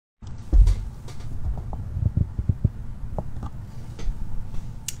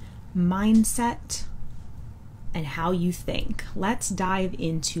mindset and how you think. Let's dive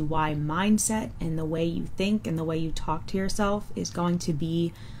into why mindset and the way you think and the way you talk to yourself is going to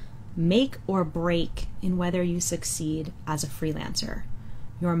be make or break in whether you succeed as a freelancer.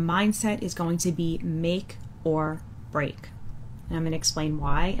 Your mindset is going to be make or break. And I'm going to explain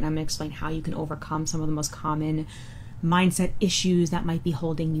why, and I'm going to explain how you can overcome some of the most common mindset issues that might be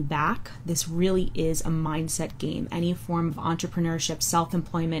holding you back. This really is a mindset game. Any form of entrepreneurship,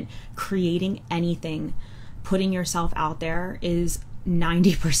 self-employment, creating anything, putting yourself out there is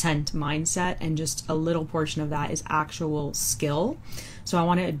 90% mindset, and just a little portion of that is actual skill. So I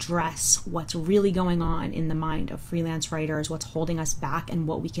want to address what's really going on in the mind of freelance writers, what's holding us back, and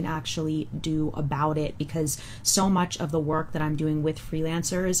what we can actually do about it, because so much of the work that I'm doing with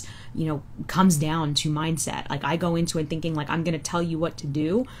freelancers, comes down to mindset. Like, I go into it thinking like I'm going to tell you what to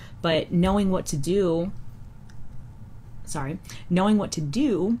do, but knowing what to do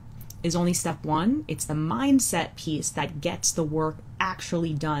is only step one. It's the mindset piece that gets the work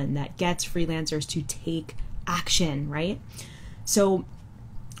actually done, that gets freelancers to take action, right? So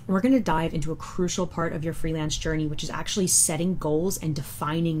we're going to dive into a crucial part of your freelance journey, which is actually setting goals and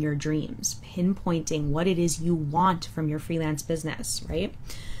defining your dreams, pinpointing what it is you want from your freelance business, right?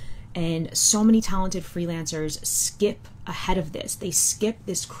 And so many talented freelancers skip ahead of this. They skip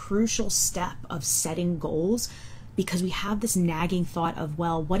this crucial step of setting goals because we have this nagging thought of,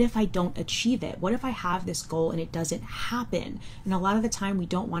 well, what if I don't achieve it? What if I have this goal and it doesn't happen? And a lot of the time we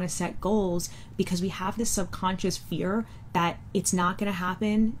don't want to set goals because we have this subconscious fear that it's not going to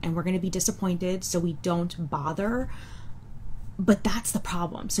happen and we're going to be disappointed, so we don't bother. But that's the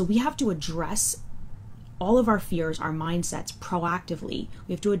problem. So we have to address all of our fears, our mindsets proactively.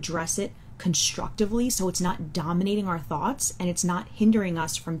 We have to address it constructively so it's not dominating our thoughts and it's not hindering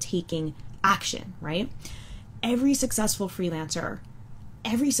us from taking action, right? Every successful freelancer,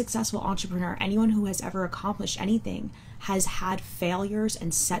 every successful entrepreneur, anyone who has ever accomplished anything has had failures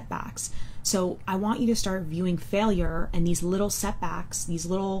and setbacks. So I want you to start viewing failure and these little setbacks, these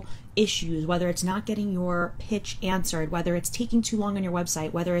little issues, whether it's not getting your pitch answered, whether it's taking too long on your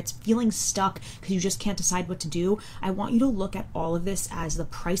website, whether it's feeling stuck because you just can't decide what to do. I want you to look at all of this as the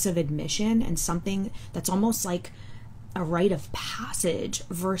price of admission and something that's almost like a rite of passage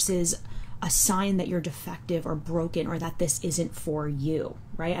versus a sign that you're defective or broken or that this isn't for you,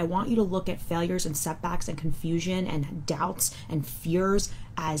 right? I want you to look at failures and setbacks and confusion and doubts and fears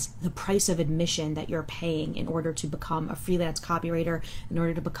as the price of admission that you're paying in order to become a freelance copywriter, in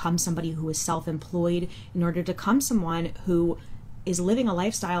order to become somebody who is self-employed, in order to become someone who is living a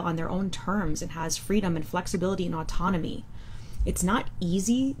lifestyle on their own terms and has freedom and flexibility and autonomy. It's not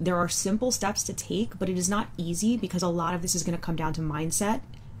easy. There are simple steps to take, but it is not easy because a lot of this is going to come down to mindset.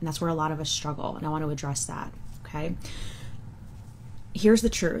 And that's where a lot of us struggle. And I want to address that, okay? Here's the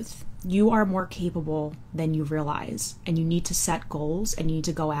truth. You are more capable than you realize. And you need to set goals and you need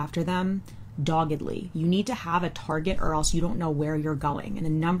to go after them doggedly. You need to have a target or else you don't know where you're going. And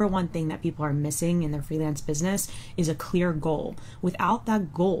the number one thing that people are missing in their freelance business is a clear goal. Without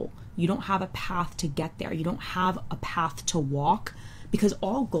that goal, you don't have a path to get there. You don't have a path to walk. Because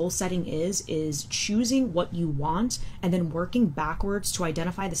all goal setting is choosing what you want and then working backwards to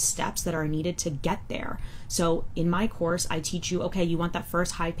identify the steps that are needed to get there. So in my course, I teach you, okay, you want that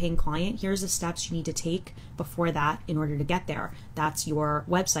first high paying client. Here's the steps you need to take before that in order to get there. That's your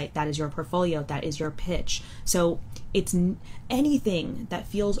website. That is your portfolio. That is your pitch. So it's anything that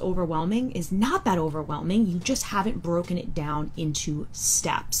feels overwhelming is not that overwhelming. You just haven't broken it down into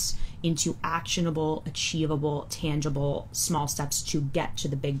steps, into actionable, achievable, tangible, small steps to get to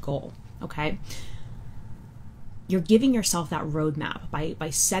the big goal, okay? You're giving yourself that roadmap. By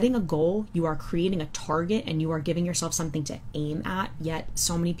setting a goal, you are creating a target and you are giving yourself something to aim at, yet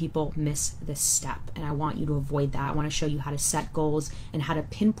so many people miss this step, and I want you to avoid that. I want to show you how to set goals and how to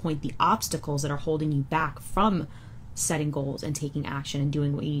pinpoint the obstacles that are holding you back from setting goals and taking action and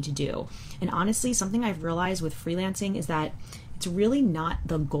doing what you need to do. And honestly, something I've realized with freelancing is that it's really not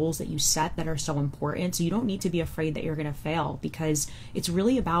the goals that you set that are so important. So you don't need to be afraid that you're going to fail, because it's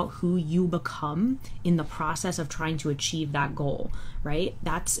really about who you become in the process of trying to achieve that goal, right?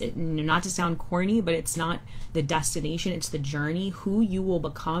 That's not to sound corny, but it's not the destination, it's the journey. Who you will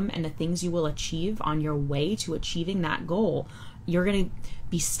become and the things you will achieve on your way to achieving that goal. You're going to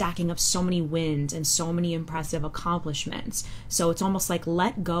be stacking up so many wins and so many impressive accomplishments. So it's almost like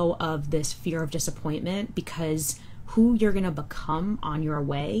let go of this fear of disappointment, because who you're going to become on your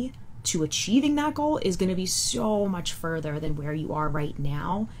way to achieving that goal is going to be so much further than where you are right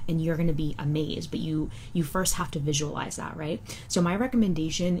now, and you're going to be amazed. But you first have to visualize that, right? So my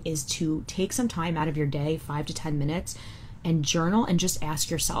recommendation is to take some time out of your day, 5 to 10 minutes, and journal and just ask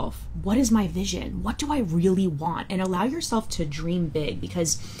yourself, what is my vision? What do I really want? And allow yourself to dream big,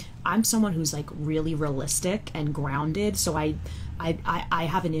 because I'm someone who's like really realistic and grounded. So I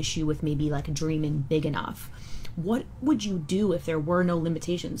have an issue with maybe like dreaming big enough. What would you do if there were no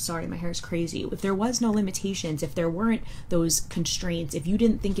limitations? Sorry, my hair is crazy. If there was no limitations, if there weren't those constraints, if you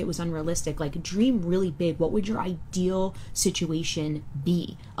didn't think it was unrealistic, like dream really big. What would your ideal situation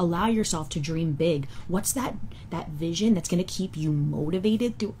be? Allow yourself to dream big. What's that vision that's going to keep you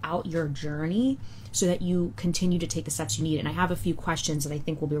motivated throughout your journey so that you continue to take the steps you need? And I have a few questions that I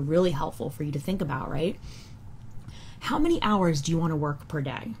think will be really helpful for you to think about, right? How many hours do you want to work per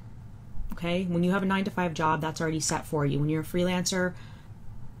day? Okay, when you have a 9-to-5 job, that's already set for you. When you're a freelancer,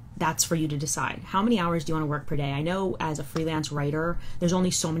 that's for you to decide. How many hours do you want to work per day? I know as a freelance writer, there's only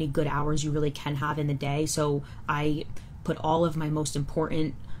so many good hours you really can have in the day. So I put all of my most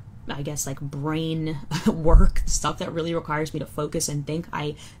important, I guess, like brain work, stuff that really requires me to focus and think,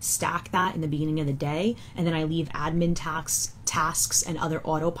 I stack that in the beginning of the day, and then I leave admin tasks and other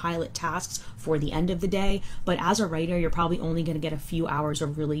autopilot tasks for the end of the day. But as a writer, you're probably only going to get a few hours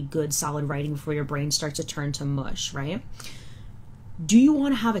of really good solid writing before your brain starts to turn to mush, right? Do you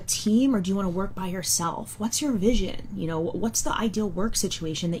want to have a team, or do you want to work by yourself? What's your vision? You know, what's the ideal work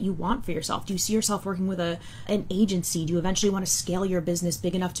situation that you want for yourself? Do you see yourself working with an agency? Do you eventually want to scale your business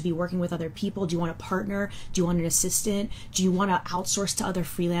big enough to be working with other people? Do you want a partner? Do you want an assistant? Do you want to outsource to other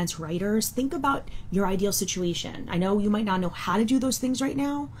freelance writers? Think about your ideal situation. I know you might not know how to do those things right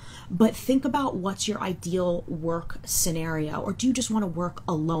now, but think about what's your ideal work scenario. Or do you just want to work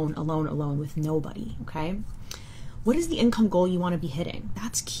alone with nobody, okay? What is the income goal you want to be hitting?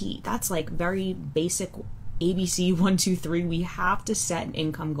 That's key. That's like very basic ABC 1, 2, 3. We have to set an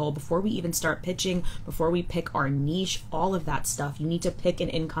income goal before we even start pitching, before we pick our niche, all of that stuff. You need to pick an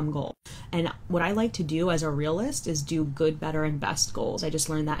income goal. And what I like to do as a realist is do good, better, and best goals. I just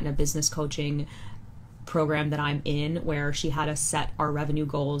learned that in a business coaching program that I'm in, where she had us set our revenue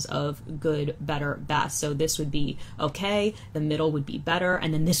goals of good, better, best. So this would be okay, the middle would be better,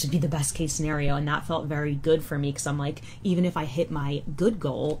 and then this would be the best case scenario. And that felt very good for me, because I'm like, even if I hit my good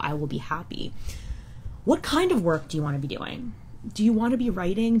goal, I will be happy. What kind of work do you want to be doing? Do you want to be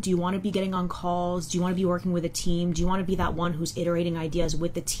writing? Do you want to be getting on calls? Do you want to be working with a team? Do you want to be that one who's iterating ideas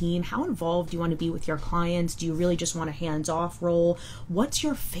with the team? How involved do you want to be with your clients? Do you really just want a hands-off role? What's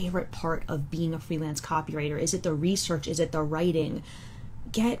your favorite part of being a freelance copywriter? Is it the research? Is it the writing?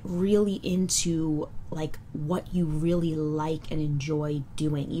 Get really into like what you really like and enjoy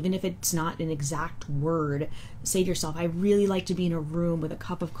doing. Even if it's not an exact word, say to yourself, I really like to be in a room with a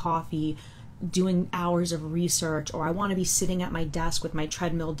cup of coffee doing hours of research, or I want to be sitting at my desk with my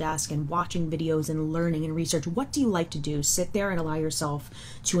treadmill desk and watching videos and learning and research. What do you like to do? Sit there and allow yourself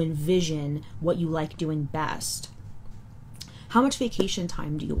to envision what you like doing best. How much vacation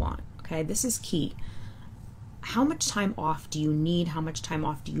time do you want? Okay, this is key. How much time off do you need? How much time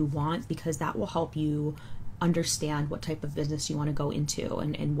off do you want? Because that will help you understand what type of business you want to go into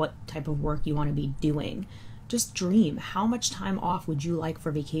and what type of work you want to be doing. Just dream. How much time off would you like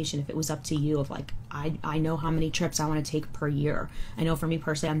for vacation if it was up to you? Of like, I know how many trips I want to take per year. I know for me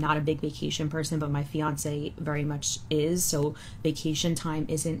personally, I'm not a big vacation person, but my fiance very much is. So vacation time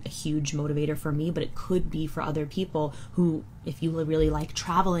isn't a huge motivator for me, but it could be for other people who, if you really like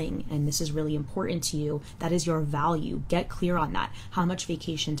traveling and this is really important to you, that is your value. Get clear on that. How much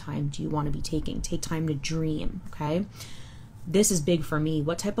vacation time do you want to be taking? Take time to dream, okay? This is big for me.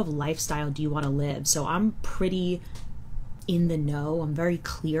 What type of lifestyle do you want to live? So I'm pretty in the know. I'm very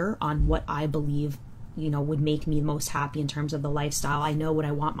clear on what I believe, would make me most happy in terms of the lifestyle. I know what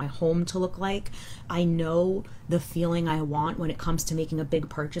I want my home to look like. I know the feeling I want when it comes to making a big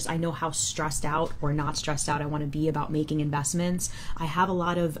purchase. I know how stressed out or not stressed out I want to be about making investments. I have a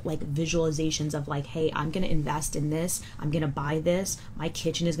lot of like visualizations of like, hey, I'm going to invest in this. I'm going to buy this. My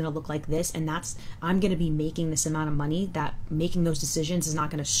kitchen is going to look like this. And I'm going to be making this amount of money. That making those decisions is not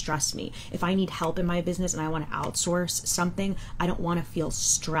going to stress me. If I need help in my business and I want to outsource something, I don't want to feel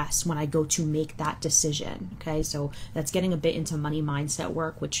stressed when I go to make that decision. Okay. So that's getting a bit into money mindset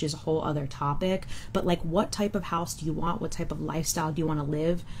work, which is a whole other topic. But like, what type of house do you want? What type of lifestyle do you want to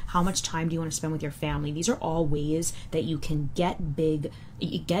live? How much time do you want to spend with your family? These are all ways that you can get big,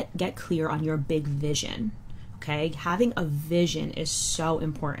 get clear on your big vision. Okay. Having a vision is so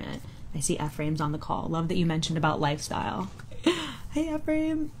important. I see Ephraim's on the call. Love that you mentioned about lifestyle. Hey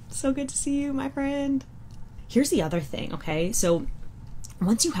Ephraim, so good to see you, my friend. Here's the other thing. Okay. So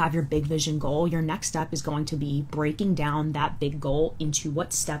once you have your big vision goal, your next step is going to be breaking down that big goal into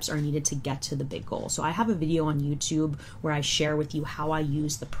what steps are needed to get to the big goal. So I have a video on YouTube where I share with you how I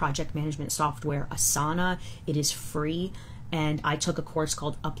use the project management software Asana. It is free. And I took a course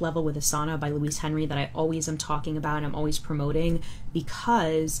called Up Level with Asana by Louise Henry that I always am talking about and I'm always promoting,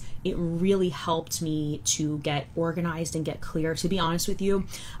 because it really helped me to get organized and get clear. To be honest with you,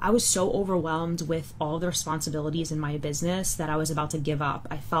 I was so overwhelmed with all the responsibilities in my business that I was about to give up.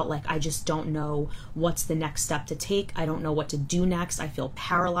 I felt like I just don't know what's the next step to take. I don't know what to do next. I feel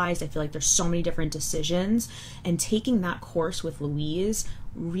paralyzed. I feel like there's so many different decisions. And taking that course with Louise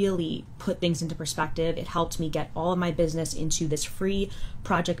really put things into perspective. It helped me get all of my business into this free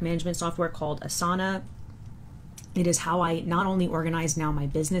project management software called Asana. It is how I not only organize now my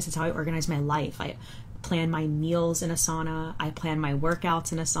business, it's how I organize my life. I plan my meals in Asana. I plan my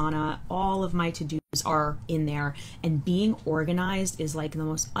workouts in Asana. All of my to-dos are in there. And being organized is like the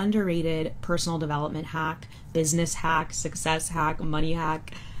most underrated personal development hack, business hack, success hack, money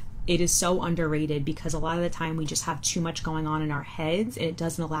hack. It is so underrated because a lot of the time we just have too much going on in our heads and it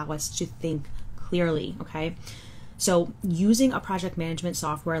doesn't allow us to think clearly, okay? So using a project management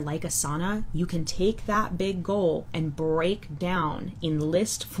software like Asana, you can take that big goal and break down in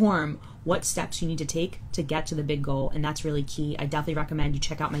list form what steps you need to take to get to the big goal. And that's really key. I definitely recommend you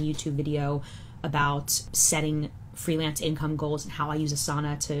check out my YouTube video about setting freelance income goals and how I use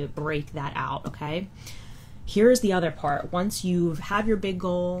Asana to break that out, okay? Here's the other part. Once you've had your big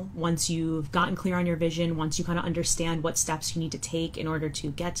goal, once you've gotten clear on your vision, once you kind of understand what steps you need to take in order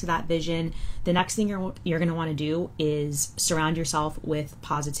to get to that vision, the next thing you're going to want to do is surround yourself with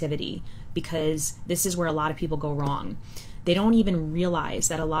positivity, because this is where a lot of people go wrong. They don't even realize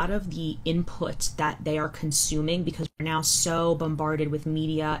that a lot of the input that they are consuming, because we're now so bombarded with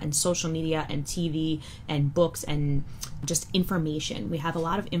media and social media and TV and books and just information. We have a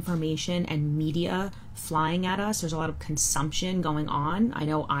lot of information and media flying at us. There's a lot of consumption going on. I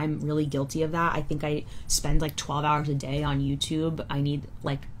know I'm really guilty of that. I think I spend like 12 hours a day on YouTube. I need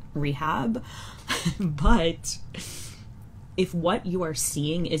like rehab. But if what you are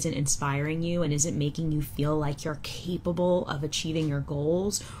seeing isn't inspiring you and isn't making you feel like you're capable of achieving your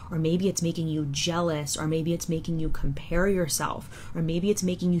goals, or maybe it's making you jealous, or maybe it's making you compare yourself, or maybe it's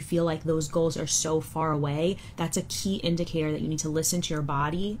making you feel like those goals are so far away, that's a key indicator that you need to listen to your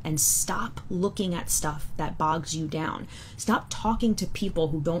body and stop looking at stuff that bogs you down. Stop talking to people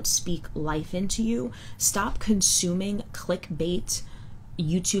who don't speak life into you. Stop consuming clickbait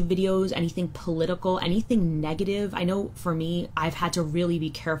YouTube videos, anything political, anything negative. I know for me, I've had to really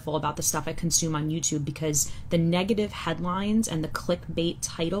be careful about the stuff I consume on YouTube, because the negative headlines and the clickbait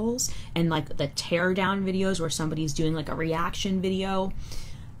titles and like the tear down videos where somebody's doing like a reaction video,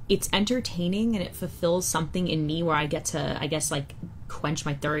 it's entertaining and it fulfills something in me where I get to, I guess, like quench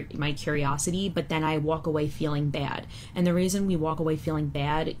my curiosity, but then I walk away feeling bad. And the reason we walk away feeling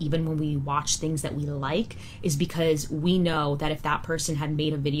bad, even when we watch things that we like, is because we know that if that person had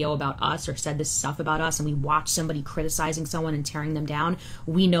made a video about us or said this stuff about us and we watched somebody criticizing someone and tearing them down,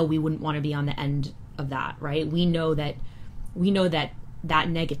 we know we wouldn't want to be on the end of that, right? We know that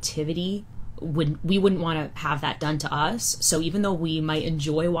negativity we wouldn't want to have that done to us. So even though we might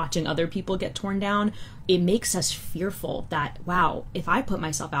enjoy watching other people get torn down, it makes us fearful that, wow, if I put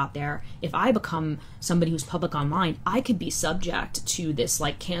myself out there, if I become somebody who's public online, I could be subject to this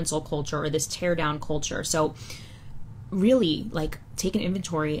like cancel culture or this tear down culture. So really, like, take an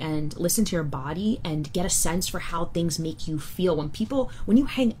inventory and listen to your body and get a sense for how things make you feel. When you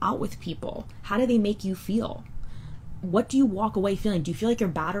hang out with people, how do they make you feel? What do you walk away feeling? Do you feel like your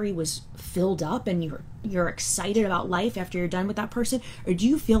battery was filled up and you're excited about life after you're done with that person? Or do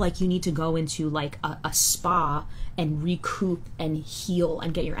you feel like you need to go into like a spa and recoup and heal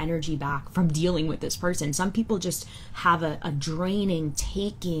and get your energy back from dealing with this person? Some people just have a draining,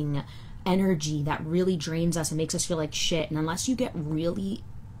 taking energy that really drains us and makes us feel like shit. And unless you get really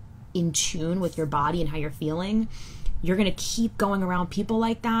in tune with your body and how you're feeling, you're going to keep going around people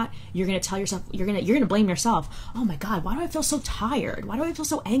like that. You're going to tell yourself, you're going to blame yourself. Oh my God, why do I feel so tired? Why do I feel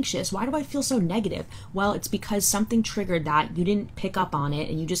so anxious? Why do I feel so negative? Well, it's because something triggered that. You didn't pick up on it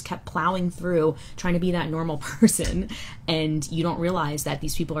and you just kept plowing through trying to be that normal person. And you don't realize that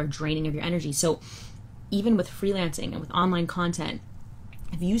these people are draining of your energy. So even with freelancing and with online content,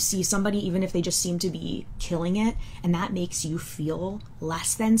 if you see somebody, even if they just seem to be killing it, and that makes you feel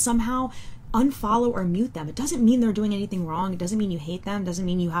less than somehow, unfollow or mute them. It doesn't mean they're doing anything wrong. It doesn't mean you hate them. It doesn't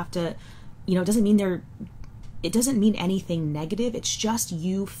mean you have to, it doesn't mean they're it doesn't mean anything negative. It's just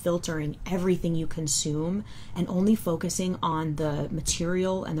you filtering everything you consume and only focusing on the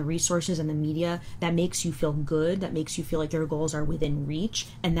material and the resources and the media that makes you feel good, that makes you feel like your goals are within reach,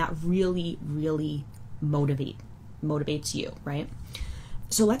 and that really, really motivates you, right?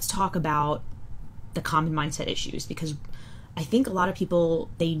 So let's talk about the common mindset issues, because I think a lot of people,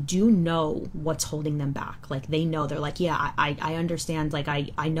 they do know what's holding them back. Like they know, they're like, yeah, I understand. Like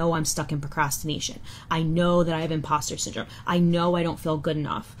I know I'm stuck in procrastination. I know that I have imposter syndrome. I know I don't feel good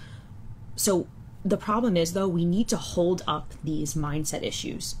enough. So the problem is though, we need to hold up these mindset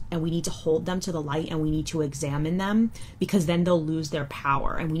issues and we need to hold them to the light and we need to examine them, because then they'll lose their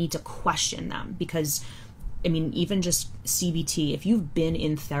power, and we need to question them. Because I mean, even just CBT, if you've been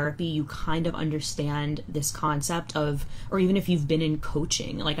in therapy, you kind of understand this concept of, or even if you've been in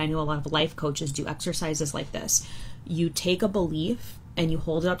coaching, like I know a lot of life coaches do exercises like this. You take a belief and you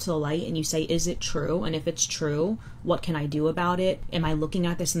hold it up to the light and you say, is it true? And if it's true, what can I do about it? Am I looking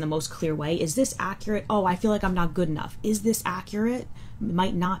at this in the most clear way? Is this accurate? Oh, I feel like I'm not good enough. Is this accurate? It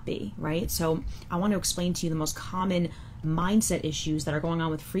might not be, right? So I want to explain to you the most common mindset issues that are going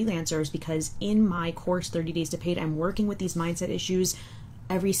on with freelancers, because in my course 30 Days to Paid, I'm working with these mindset issues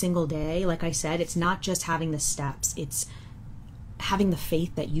every single day. Like I said, it's not just having the steps, it's having the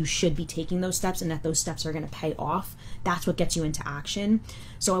faith that you should be taking those steps and that those steps are going to pay off. That's what gets you into action.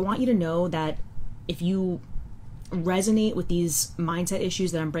 So I want you to know that if you resonate with these mindset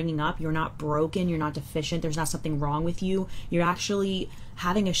issues that I'm bringing up, you're not broken, you're not deficient, there's not something wrong with you. You're actually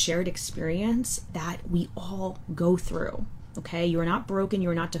having a shared experience that we all go through. Okay, you're not broken,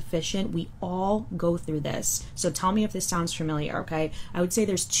 you're not deficient, we all go through this. So tell me if this sounds familiar. Okay, I would say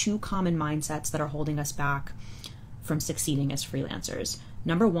there's two common mindsets that are holding us back from succeeding as freelancers.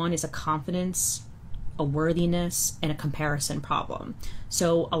 Number one is a confidence, a worthiness, and a comparison problem.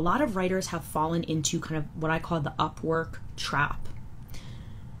 So a lot of writers have fallen into kind of what I call the Upwork trap.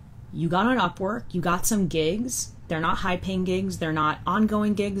 You got on Upwork, you got some gigs. They're not high-paying gigs, they're not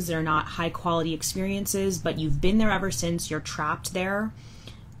ongoing gigs, they're not high-quality experiences, but you've been there ever since, you're trapped there.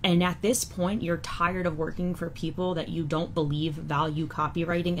 And at this point, you're tired of working for people that you don't believe value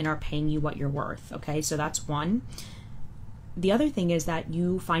copywriting and are paying you what you're worth, okay? So that's one. The other thing is that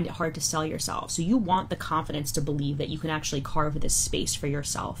you find it hard to sell yourself. So you want the confidence to believe that you can actually carve this space for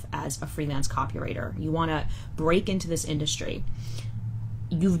yourself as a freelance copywriter. You want to break into this industry.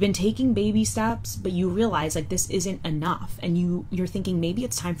 You've been taking baby steps, but you realize like this isn't enough. And you're thinking maybe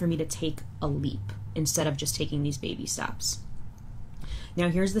it's time for me to take a leap instead of just taking these baby steps. Now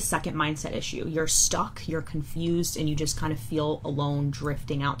here's the second mindset issue. You're stuck, you're confused, and you just kind of feel alone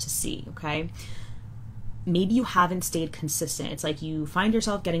drifting out to sea, okay? Maybe you haven't stayed consistent. It's like you find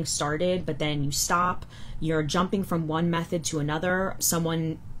yourself getting started, but then you stop. You're jumping from one method to another.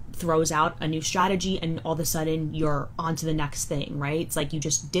 Someone throws out a new strategy and all of a sudden you're on to the next thing, right? It's like you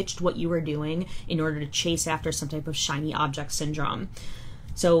just ditched what you were doing in order to chase after some type of shiny object syndrome.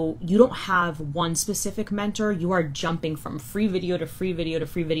 So you don't have one specific mentor. You are jumping from free video to free video to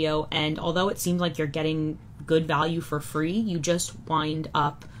free video. And although it seems like you're getting good value for free, you just wind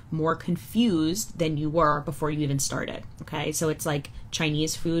up more confused than you were before you even started. Okay, so it's like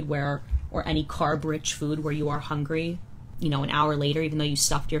Chinese food or any carb-rich food where you are hungry, an hour later, even though you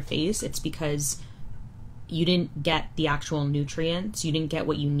stuffed your face. It's because you didn't get the actual nutrients, you didn't get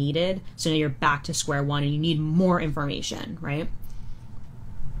what you needed, so now you're back to square one and you need more information, right?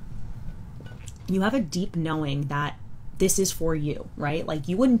 You have a deep knowing that this is for you, right? Like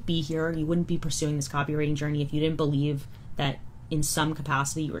you wouldn't be here, you wouldn't be pursuing this copywriting journey if you didn't believe that in some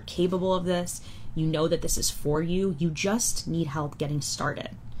capacity you were capable of this. You know that this is for you. You just need help getting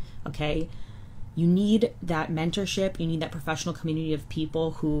started, okay? You need that mentorship. You need that professional community of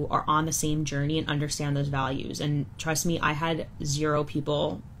people who are on the same journey and understand those values. And trust me, I had 0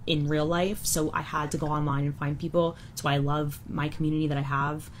 people in real life, so I had to go online and find people. That's why I love my community that I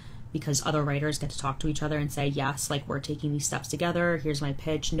have, because other writers get to talk to each other and say, yes, like we're taking these steps together. Here's my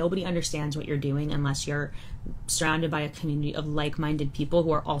pitch. Nobody understands what you're doing unless you're surrounded by a community of like-minded people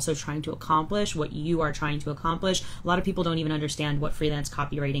who are also trying to accomplish what you are trying to accomplish. A lot of people don't even understand what freelance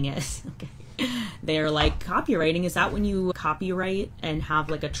copywriting is. Okay. They're like, copywriting, is that when you copyright and have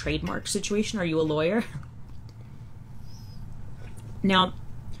like a trademark situation? Are you a lawyer? Now,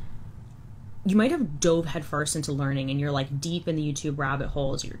 you might have dove headfirst into learning and you're like deep in the YouTube rabbit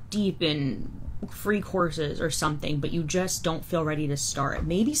holes, you're deep in free courses or something, but you just don't feel ready to start.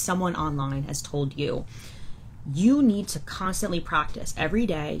 Maybe someone online has told you, you need to constantly practice every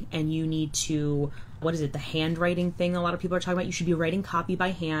day and you need to, the handwriting thing a lot of people are talking about? You should be writing copy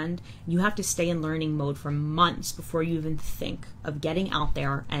by hand. You have to stay in learning mode for months before you even think of getting out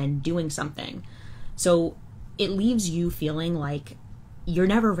there and doing something. So it leaves you feeling like you're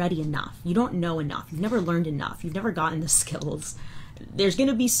never ready enough. You don't know enough. You've never learned enough. You've never gotten the skills. There's going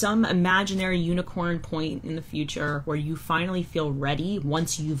to be some imaginary unicorn point in the future where you finally feel ready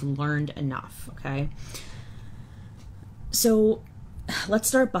once you've learned enough, okay? So let's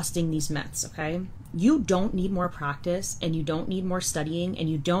start busting these myths, okay? You don't need more practice, and you don't need more studying, and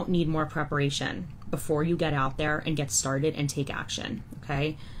you don't need more preparation before you get out there and get started and take action,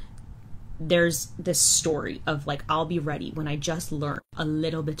 okay? There's this story of like, I'll be ready when I just learn a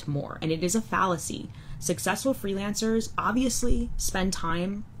little bit more. And it is a fallacy. Successful freelancers obviously spend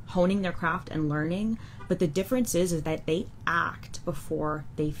time honing their craft and learning, but the difference is that they act before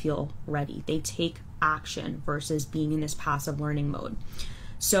they feel ready. They take action versus being in this passive learning mode.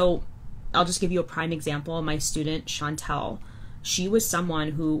 So I'll just give you a prime example. My student, Chantel, she was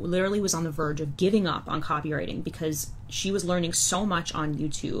someone who literally was on the verge of giving up on copywriting because she was learning so much on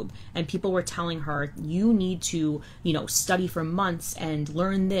YouTube, and people were telling her, you need to, study for months and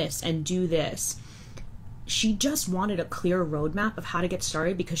learn this and do this. She just wanted a clear roadmap of how to get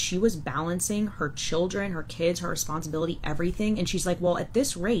started because she was balancing her children, her kids, her responsibility, everything. And she's like, well, at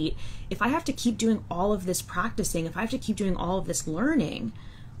this rate, if I have to keep doing all of this practicing, if I have to keep doing all of this learning,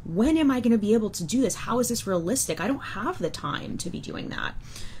 when am I going to be able to do this? How is this realistic? I don't have the time to be doing that.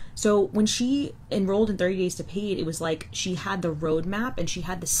 So when she enrolled in 30 Days to Paid, it was like she had the roadmap and she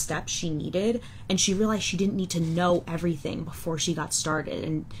had the steps she needed, and she realized she didn't need to know everything before she got started.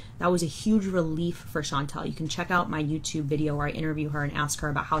 And that was a huge relief for Chantel. You can check out my YouTube video where I interview her and ask her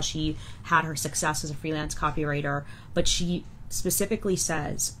about how she had her success as a freelance copywriter. But she specifically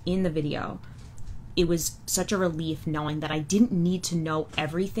says in the video, it was such a relief knowing that I didn't need to know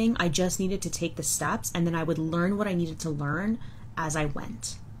everything. I just needed to take the steps, and then I would learn what I needed to learn as I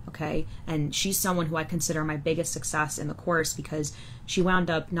went. Okay. And she's someone who I consider my biggest success in the course because she wound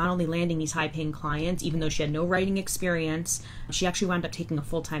up not only landing these high paying clients, even though she had no writing experience, she actually wound up taking a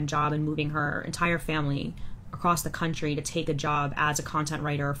full-time job and moving her entire family across the country to take a job as a content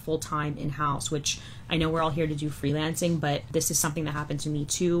writer full-time in-house, which I know we're all here to do freelancing, but this is something that happened to me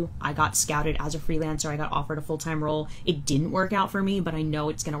too. I got scouted as a freelancer. I got offered a full-time role. It didn't work out for me, but I know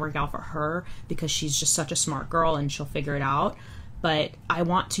it's going to work out for her because she's just such a smart girl and she'll figure it out. But I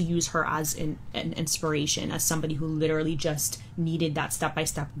want to use her as an inspiration, as somebody who literally just needed that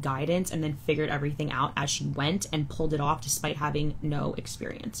step-by-step guidance and then figured everything out as she went and pulled it off despite having no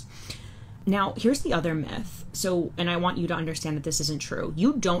experience. Now, here's the other myth. And I want you to understand that this isn't true.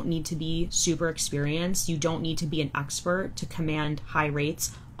 You don't need to be super experienced. You don't need to be an expert to command high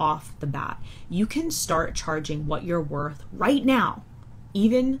rates off the bat. You can start charging what you're worth right now,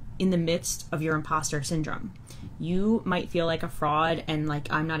 even in the midst of your imposter syndrome. You might feel like a fraud and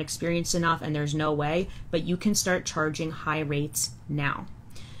like I'm not experienced enough and there's no way, but you can start charging high rates now.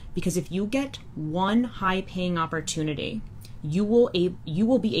 Because if you get one high paying opportunity, you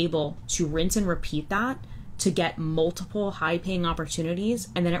will be able to rinse and repeat that to get multiple high paying opportunities,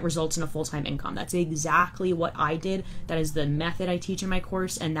 and then it results in a full-time income. That's exactly what I did. That is the method I teach in my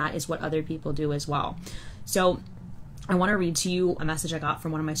course, and that is what other people do as well. So I want to read to you a message I got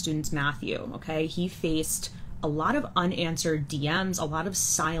from one of my students, Matthew. Okay, he faced a lot of unanswered DMs, a lot of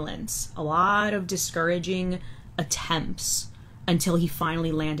silence, a lot of discouraging attempts until he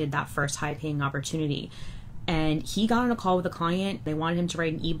finally landed that first high-paying opportunity. And he got on a call with a client. They wanted him to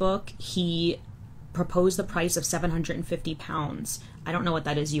write an ebook. He proposed the price of 750 pounds. I don't know what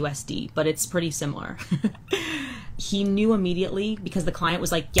that is USD, but it's pretty similar. He knew immediately because the client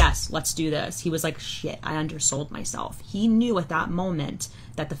was like, yes, let's do this. He was like, shit, I undersold myself. He knew at that moment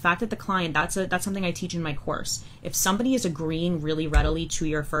that the fact that the client, that's something I teach in my course. If somebody is agreeing really readily to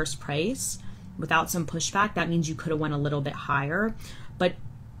your first price without some pushback, that means you could have went a little bit higher. But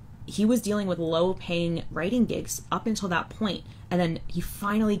he was dealing with low paying writing gigs up until that point. And then he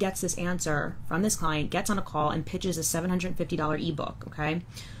finally gets this answer from this client, gets on a call and pitches a $750 ebook. Okay.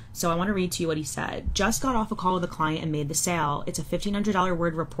 So I want to read to you what he said. Just got off a call with a client and made the sale. It's a $1,500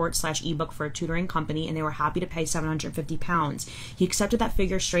 word report / ebook for a tutoring company, and they were happy to pay 750 pounds. He accepted that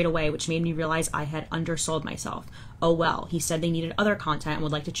figure straight away, which made me realize I had undersold myself. Oh well, he said they needed other content and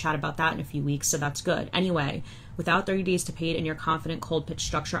would like to chat about that in a few weeks, so that's good. Anyway, without 30 days to paid and your confident cold pitch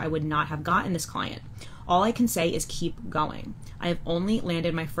structure, I would not have gotten this client. All I can say is keep going. I have only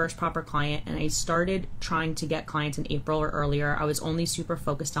landed my first proper client, and I started trying to get clients in April or earlier. I was only super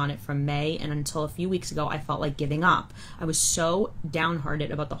focused on it from May, and until a few weeks ago, I felt like giving up. I was so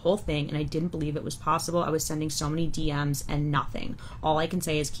downhearted about the whole thing, and I didn't believe it was possible. I was sending so many DMs and nothing. All I can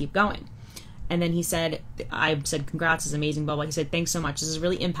say is keep going. And then he said, I said, congrats, is amazing, blah, blah. He said, thanks so much. This has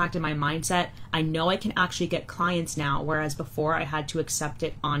really impacted my mindset. I know I can actually get clients now, whereas before I had to accept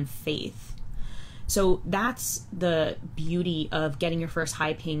it on faith. So that's the beauty of getting your first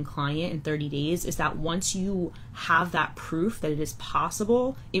high paying client in 30 days, is that once you have that proof that it is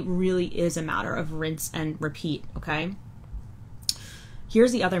possible, it really is a matter of rinse and repeat, okay?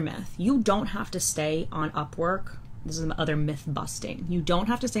 Here's the other myth. You don't have to stay on Upwork. This is the other myth busting. You don't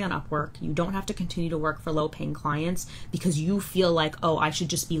have to stay on Upwork. You don't have to continue to work for low paying clients because you feel like, oh, I should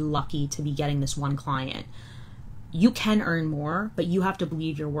just be lucky to be getting this one client. You can earn more, but you have to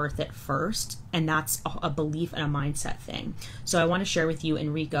believe you're worth it first. And that's a belief and a mindset thing. So I want to share with you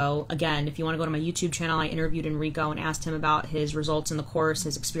Enrico. Again, if you want to go to my YouTube channel, I interviewed Enrico and asked him about his results in the course,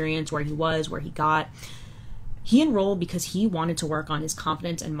 his experience, where he was, where he got. He enrolled because he wanted to work on his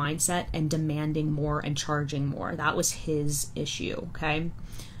confidence and mindset and demanding more and charging more. That was his issue, okay?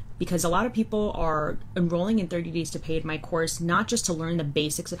 Because a lot of people are enrolling in 30 Days to Paid, my course, not just to learn the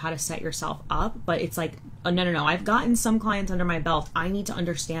basics of how to set yourself up, but it's like, oh, no, I've gotten some clients under my belt. I need to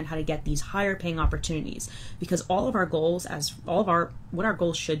understand how to get these higher paying opportunities, because all of our goals, what our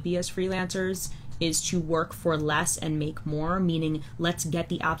goals should be as freelancers is to work for less and make more, meaning let's get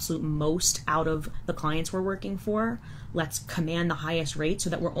the absolute most out of the clients we're working for. Let's command the highest rate so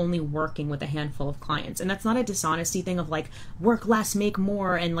that we're only working with a handful of clients. And that's not a dishonesty thing of like work less, make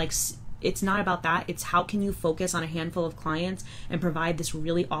more, and like it's not about that. It's how can you focus on a handful of clients and provide this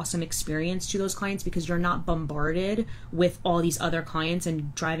really awesome experience to those clients, because you're not bombarded with all these other clients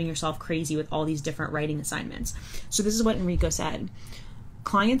and driving yourself crazy with all these different writing assignments. So this is what Enrico said.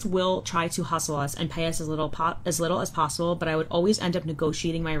 Clients will try to hustle us and pay us as little as possible, but I would always end up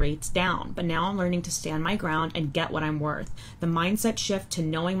negotiating my rates down. But now I'm learning to stand my ground and get what I'm worth. The mindset shift to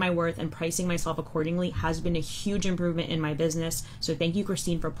knowing my worth and pricing myself accordingly has been a huge improvement in my business. So thank you,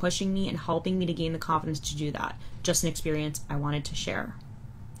 Christine, for pushing me and helping me to gain the confidence to do that. Just an experience I wanted to share.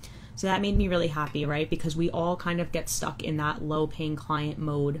 So that made me really happy, right? Because we all kind of get stuck in that low paying client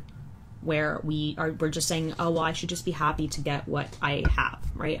mode where we're just saying, oh, well, I should just be happy to get what I have,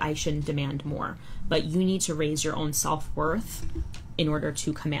 right? I shouldn't demand more. But you need to raise your own self-worth in order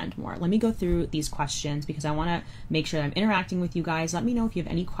to command more. Let me go through these questions because I want to make sure that I'm interacting with you guys. Let me know if you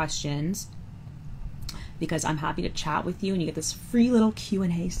have any questions, because I'm happy to chat with you and you get this free little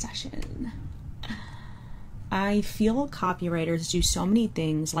Q&A session. I feel copywriters do so many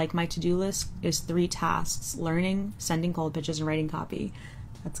things. Like my to-do list is 3 tasks: learning, sending cold pitches, and writing copy.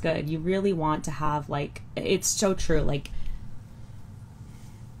 That's good. You really want to have, like, it's so true. Like,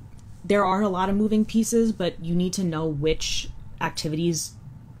 there are a lot of moving pieces, but you need to know which activities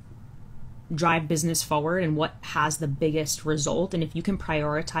drive business forward and what has the biggest result. And if you can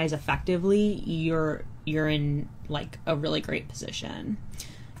prioritize effectively, you're in like a really great position.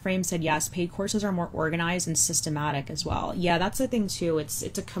 Frame said, yes, paid courses are more organized and systematic as well. Yeah, that's the thing too. It's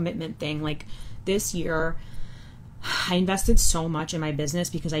a commitment thing. Like this year, I invested so much in my business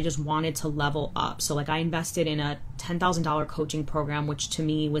because I just wanted to level up. So like I invested in a $10,000 coaching program, which to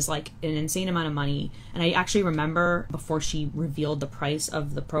me was like an insane amount of money. And I actually remember before she revealed the price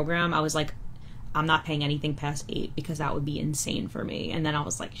of the program, I was like, I'm not paying anything past 8 because that would be insane for me. And then I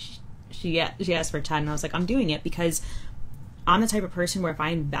was like, she asked for 10 and I was like, I'm doing it because I'm the type of person where if I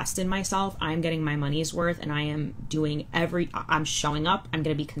invest in myself, I'm getting my money's worth, and I am doing I'm showing up, I'm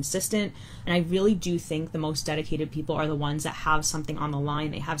going to be consistent. And I really do think the most dedicated people are the ones that have something on the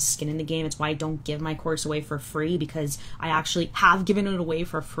line. They have skin in the game. It's why I don't give my course away for free, because I actually have given it away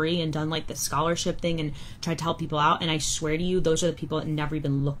for free and done like the scholarship thing and tried to help people out. And I swear to you, those are the people that never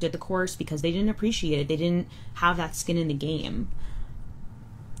even looked at the course because they didn't appreciate it. They didn't have that skin in the game.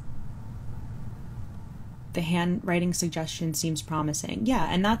 The handwriting suggestion seems promising. Yeah,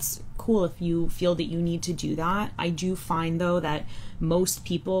 and that's cool if you feel that you need to do that. I do find though that most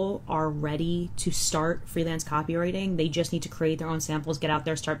people are ready to start freelance copywriting. They just need to create their own samples, get out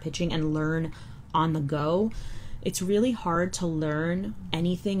there, start pitching, and learn on the go. It's really hard to learn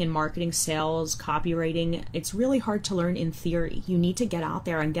anything in marketing, sales, copywriting. It's really hard to learn in theory. You need to get out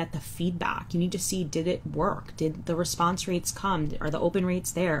there and get the feedback. You need to see, did it work? Did the response rates come? Are the open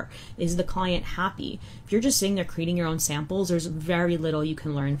rates there? Is the client happy? If you're just sitting there creating your own samples, there's very little you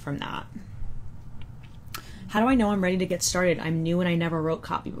can learn from that. How do I know I'm ready to get started? I'm new and I never wrote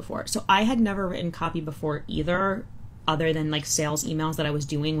copy before. So I had never written copy before either, other than like sales emails that I was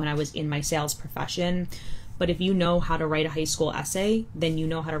doing when I was in my sales profession. But if you know how to write a high school essay, then you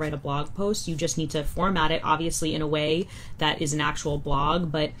know how to write a blog post. You just need to format it, obviously, in a way that is an actual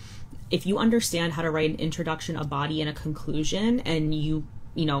blog. But if you understand how to write an introduction, a body, and a conclusion, and you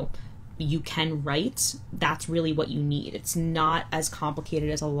can write, that's really what you need. It's not as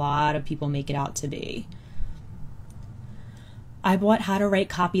complicated as a lot of people make it out to be. I bought How to Write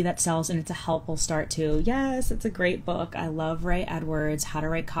Copy That Sells, and it's a helpful start too. Yes, it's a great book. I love Ray Edwards, How to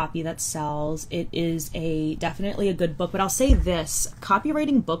Write Copy That Sells. It is definitely a good book, but I'll say this,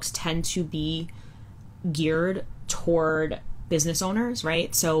 copywriting books tend to be geared toward business owners,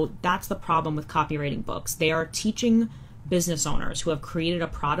 right? So that's the problem with copywriting books. They are teaching business owners who have created a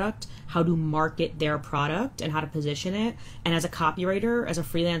product how to market their product and how to position it. And as a copywriter, as a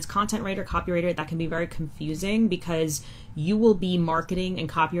freelance content writer, copywriter, that can be very confusing because you will be marketing and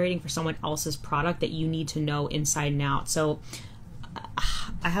copywriting for someone else's product that you need to know inside and out. So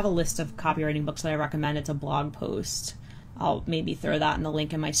I have a list of copywriting books that I recommend. It's a blog post. I'll maybe throw that in the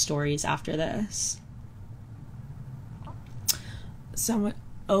link in my stories after this. Someone,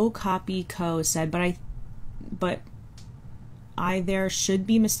 Copy Co said, but there should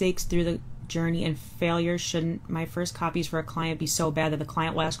be mistakes through the journey and failures. Shouldn't my first copies for a client be so bad that the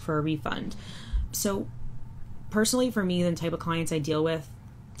client will ask for a refund? So personally, for me, the type of clients I deal with,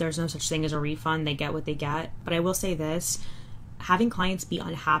 there's no such thing as a refund. They get what they get. But I will say this, having clients be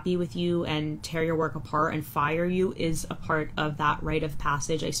unhappy with you and tear your work apart and fire you is a part of that rite of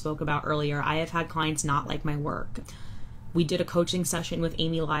passage I spoke about earlier. I have had clients not like my work. We did a coaching session with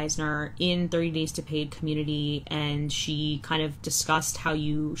Amy Leisner in 30 Days to Paid community, and she kind of discussed how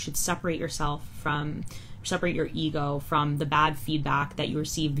you should separate your ego from the bad feedback that you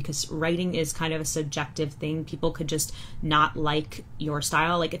receive, because writing is kind of a subjective thing. People could just not like your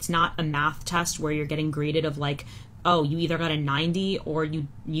style. Like, it's not a math test where you're getting graded of like, oh, you either got a 90 or you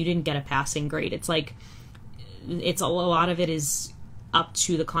didn't get a passing grade. It's like, a lot of it is up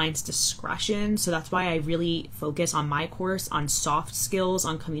to the client's discretion. So that's why I really focus on my course on soft skills,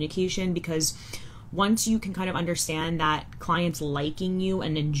 on communication, because once you can kind of understand that clients liking you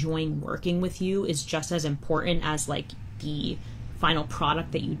and enjoying working with you is just as important as like the final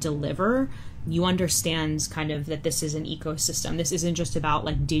product that you deliver, you understand kind of that this is an ecosystem. This isn't just about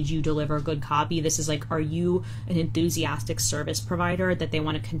like, did you deliver good copy? This is like, are you an enthusiastic service provider that they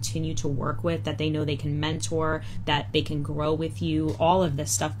want to continue to work with, that they know they can mentor, that they can grow with you? All of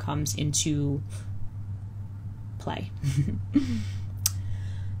this stuff comes into play.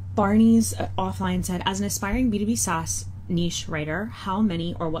 Barney's offline said, as an aspiring B2B SaaS niche writer, how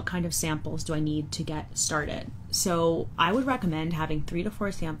many or what kind of samples do I need to get started? So I would recommend having 3 to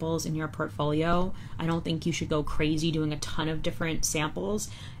 4 samples in your portfolio. I don't think you should go crazy doing a ton of different samples.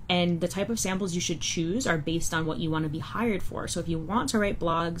 And the type of samples you should choose are based on what you want to be hired for. So if you want to write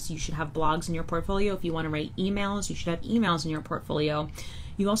blogs, you should have blogs in your portfolio. If you want to write emails, you should have emails in your portfolio.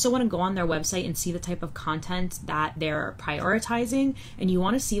 You also want to go on their website and see the type of content that they're prioritizing, and you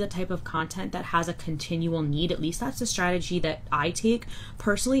want to see the type of content that has a continual need. At least that's the strategy that I take.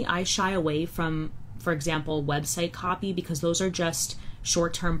 Personally, I shy away from, for example, website copy, because those are just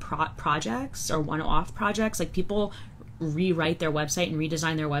short-term projects or one-off projects. Like, people rewrite their website and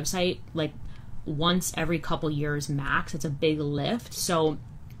redesign their website like once every couple years max. It's a big lift. So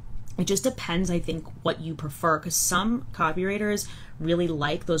it just depends, I think, what you prefer, because some copywriters really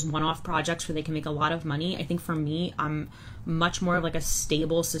like those one-off projects where they can make a lot of money. I think for me, I'm much more of like a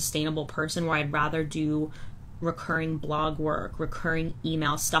stable, sustainable person where I'd rather do recurring blog work, recurring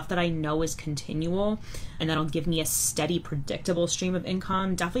email, stuff that I know is continual and that'll give me a steady, predictable stream of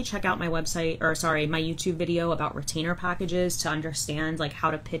income. Definitely check out my website, or sorry, my YouTube video about retainer packages to understand like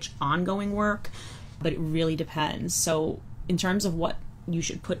how to pitch ongoing work, but it really depends. So in terms of what you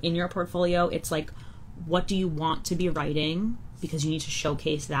should put in your portfolio, it's like, what do you want to be writing? Because you need to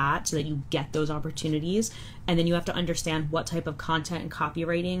showcase that so that you get those opportunities. And then you have to understand what type of content and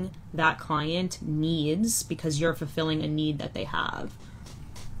copywriting that client needs, because you're fulfilling a need that they have.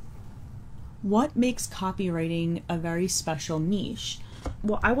 What makes copywriting a very special niche?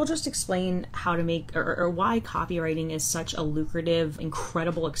 Well, I will just explain how to make, or why copywriting is such a lucrative,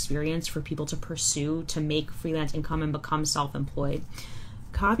 incredible experience for people to pursue to make freelance income and become self-employed.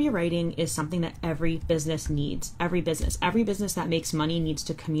 Copywriting is something that every business needs. Every business that makes money needs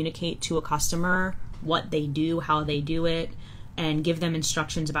to communicate to a customer what they do, how they do it, and give them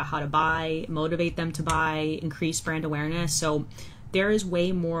instructions about how to buy, motivate them to buy, increase brand awareness. So there is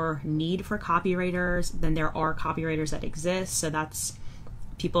way more need for copywriters than there are copywriters that exist. So that's,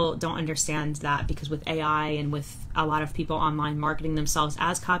 people don't understand that, because with AI and with a lot of people online marketing themselves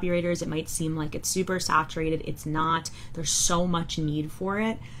as copywriters, it might seem like it's super saturated. It's not. There's so much need for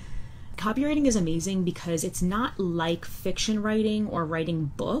it. Copywriting is amazing because it's not like fiction writing or writing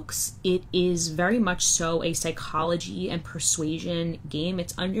books. It is very much so a psychology and persuasion game.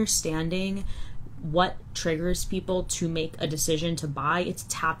 It's understanding what triggers people to make a decision to buy. It's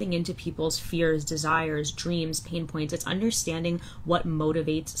tapping into people's fears, desires, dreams, pain points. It's understanding what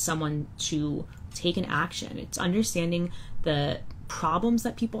motivates someone to take an action. It's understanding the problems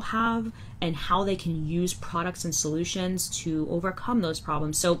that people have and how they can use products and solutions to overcome those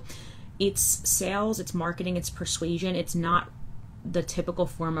problems. So it's sales, it's marketing, it's persuasion. It's not the typical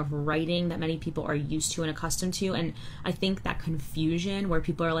form of writing that many people are used to and accustomed to. And I think that confusion where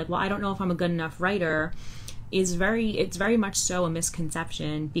people are like, well, I don't know if I'm a good enough writer, it's very much so a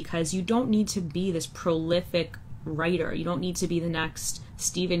misconception, because you don't need to be this prolific writer. You don't need to be the next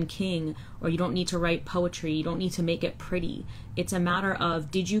Stephen King, or you don't need to write poetry. You don't need to make it pretty. It's a matter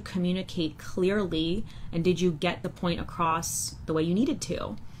of, did you communicate clearly, and did you get the point across the way you needed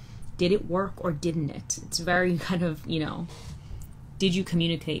to? Did it work or didn't it? It's very kind of, did you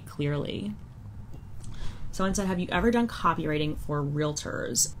communicate clearly? Someone said, have you ever done copywriting for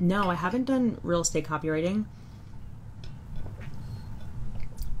realtors? No, I haven't done real estate copywriting.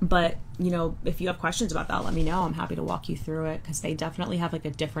 But, if you have questions about that, let me know. I'm happy to walk you through it, because they definitely have like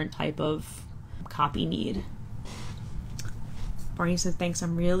a different type of copy need. Barney said, thanks,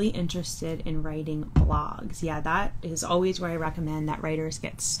 I'm really interested in writing blogs. Yeah, that is always where I recommend that writers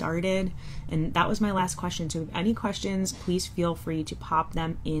get started. And that was my last question. So if any questions, please feel free to pop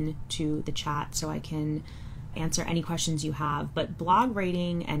them into the chat so I can answer any questions you have. But blog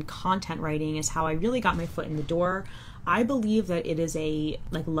writing and content writing is how I really got my foot in the door. I believe that it is a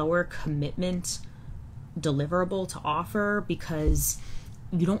lower commitment deliverable to offer, because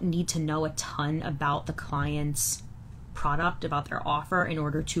you don't need to know a ton about the client's product, about their offer, in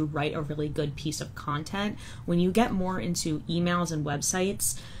order to write a really good piece of content. When you get more into emails and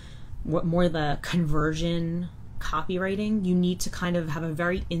websites, more the conversion copywriting, you need to kind of have a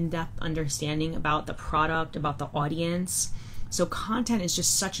very in-depth understanding about the product, about the audience. So content is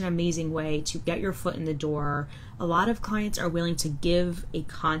just such an amazing way to get your foot in the door. A lot of clients are willing to give a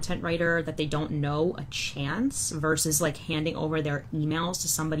content writer that they don't know a chance, versus like handing over their emails to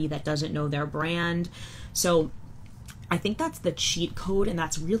somebody that doesn't know their brand. So I think that's the cheat code, and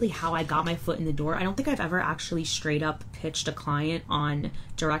that's really how I got my foot in the door. I don't think I've ever actually straight up pitched a client on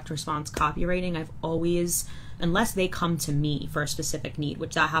direct response copywriting. I've always, unless they come to me for a specific need,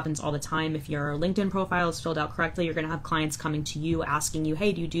 which that happens all the time. If your LinkedIn profile is filled out correctly, you're going to have clients coming to you asking you,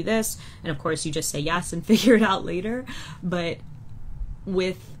 hey, do you do this? And of course you just say yes and figure it out later. But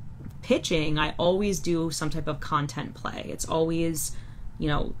with pitching, I always do some type of content play. It's always,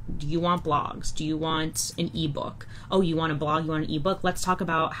 do you want blogs? Do you want an ebook? Oh, you want a blog? You want an ebook? Let's talk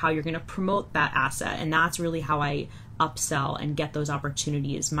about how you're going to promote that asset. And that's really how I upsell and get those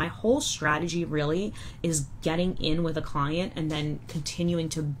opportunities. My whole strategy really is getting in with a client and then continuing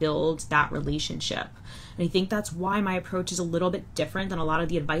to build that relationship. And I think that's why my approach is a little bit different than a lot of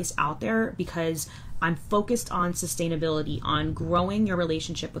the advice out there, because I'm focused on sustainability, on growing your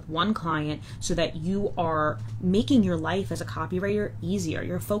relationship with one client so that you are making your life as a copywriter easier.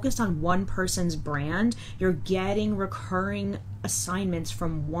 You're focused on one person's brand. You're getting recurring assignments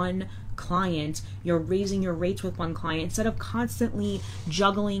from one client. You're raising your rates with one client instead of constantly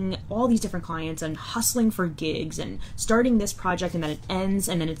juggling all these different clients and hustling for gigs and starting this project and then it ends,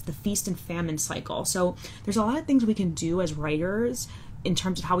 and then it's the feast and famine cycle. So there's a lot of things we can do as writers in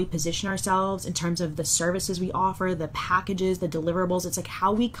terms of how we position ourselves, in terms of the services we offer, the packages, the deliverables. It's like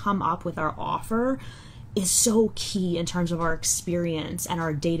how we come up with our offer is so key in terms of our experience and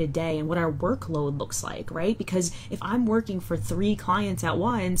our day-to-day and what our workload looks like, right? Because if I'm working for 3 clients at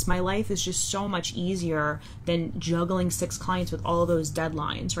once, my life is just so much easier than juggling 6 clients with all of those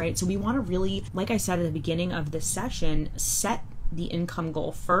deadlines, right? So we want to really, like I said at the beginning of this session, set the income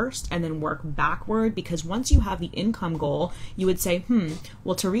goal first and then work backward, because once you have the income goal, you would say,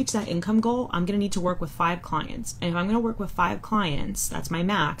 well, to reach that income goal, I'm going to need to work with 5 clients. And if I'm going to work with 5 clients, that's my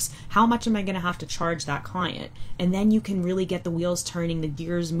max. How much am I going to have to charge that client? And then you can really get the wheels turning, the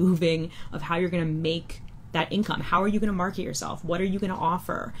gears moving of how you're going to make that income. How are you going to market yourself? What are you going to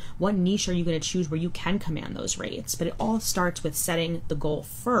offer? What niche are you going to choose where you can command those rates? But it all starts with setting the goal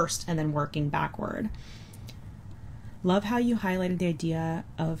first and then working backward. Love how you highlighted the idea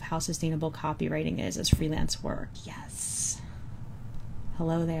of how sustainable copywriting is as freelance work. Yes.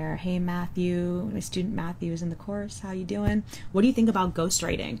 Hello there. Hey, Matthew. My student Matthew is in the course. How you doing? What do you think about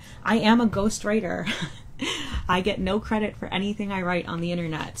ghostwriting? I am a ghostwriter. I get no credit for anything I write on the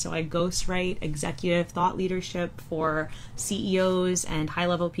internet. So I ghostwrite executive thought leadership for CEOs and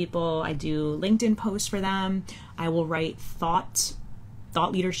high-level people. I do LinkedIn posts for them. I will write thought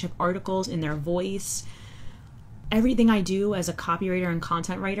leadership articles in their voice. Everything I do as a copywriter and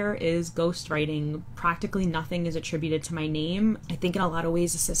content writer is ghostwriting. Practically nothing is attributed to my name. I think in a lot of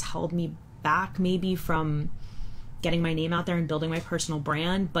ways this has held me back maybe from getting my name out there and building my personal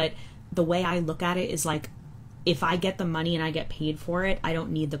brand. But the way I look at it is like, if I get the money and I get paid for it, I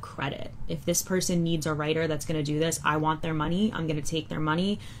don't need the credit. If this person needs a writer that's going to do this, I want their money. I'm going to take their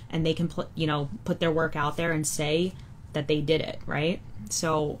money, and they can put their work out there and say that they did it, right?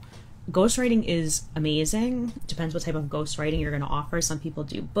 So ghostwriting is amazing. Depends what type of ghostwriting you're going to offer. Some people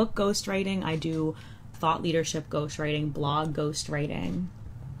do book ghostwriting. I do thought leadership ghostwriting, blog ghostwriting.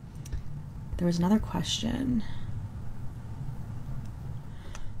 There was another question.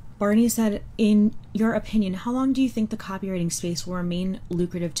 Barney said, in your opinion, how long do you think the copywriting space will remain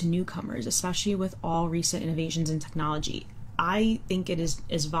lucrative to newcomers, especially with all recent innovations in technology? I think it is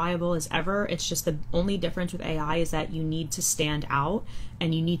as viable as ever. It's just the only difference with AI is that you need to stand out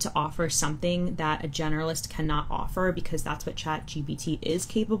and you need to offer something that a generalist cannot offer, because that's what ChatGPT is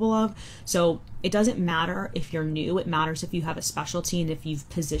capable of. So it doesn't matter if you're new. It matters if you have a specialty and if you've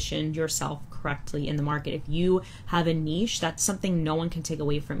positioned yourself correctly in the market. If you have a niche, that's something no one can take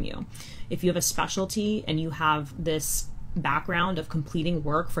away from you. If you have a specialty and you have this background of completing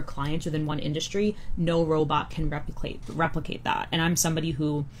work for clients within one industry, no robot can replicate that. And I'm somebody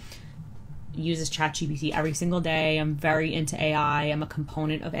who uses ChatGPT every single day. I'm very into AI. I'm a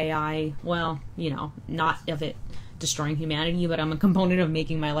component of AI. Well, not of it destroying humanity, but I'm a component of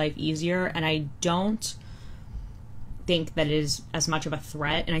making my life easier. And I don't think that it is as much of a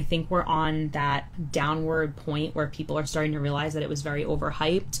threat. And I think we're on that downward point where people are starting to realize that it was very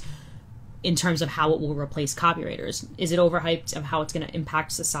overhyped in terms of how it will replace copywriters. Is it overhyped of how it's going to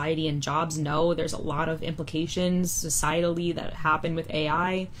impact society and jobs? No, there's a lot of implications societally that happen with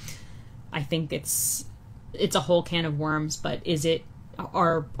AI. I think it's a whole can of worms, but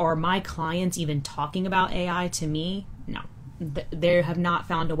are my clients even talking about AI to me? No. They have not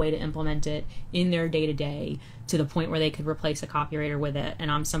found a way to implement it in their day-to-day to the point where they could replace a copywriter with it.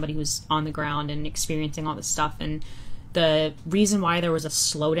 And I'm somebody who's on the ground and experiencing all this stuff, and the reason why there was a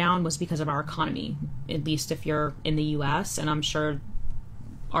slowdown was because of our economy, at least if you're in the US, and I'm sure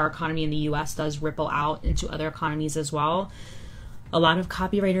our economy in the US does ripple out into other economies as well. A lot of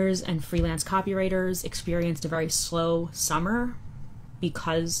copywriters and freelance copywriters experienced a very slow summer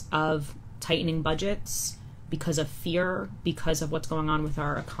because of tightening budgets, because of fear, because of what's going on with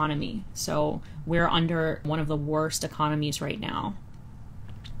our economy. So we're under one of the worst economies right now.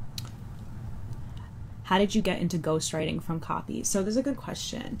 How did you get into ghostwriting from copy? So this is a good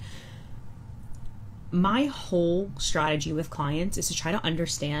question. My whole strategy with clients is to try to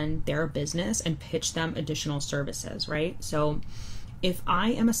understand their business and pitch them additional services, right? So if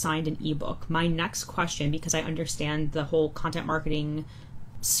I am assigned an ebook, my next question, because I understand the whole content marketing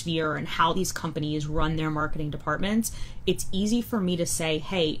sphere and how these companies run their marketing departments, it's easy for me to say,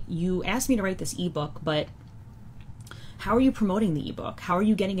 hey, you asked me to write this ebook, but how are you promoting the ebook? How are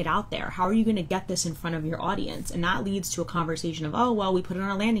you getting it out there? How are you going to get this in front of your audience? And that leads to a conversation of, oh, well, we put it on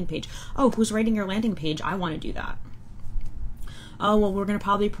a landing page. Oh, who's writing your landing page? I want to do that. Oh, well, we're going to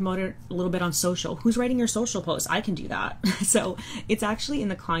probably promote it a little bit on social. Who's writing your social posts? I can do that. So it's actually in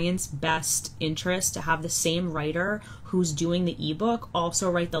the client's best interest to have the same writer who's doing the ebook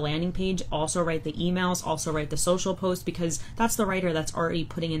also write the landing page, also write the emails, also write the social post, because that's the writer that's already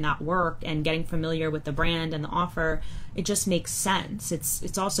putting in that work and getting familiar with the brand and the offer. It just makes sense.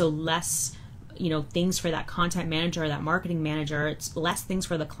 It's also less things for that content manager or that marketing manager. It's less things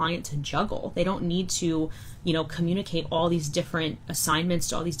for the client to juggle. They don't need to, communicate all these different assignments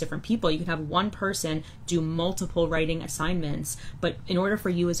to all these different people. You can have one person do multiple writing assignments, but in order for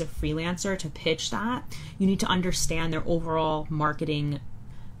you as a freelancer to pitch that, you need to understand their overall marketing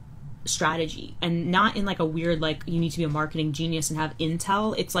strategy, and not in like a weird, like you need to be a marketing genius and have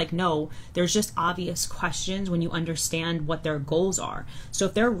intel. It's like, no, there's just obvious questions when you understand what their goals are. So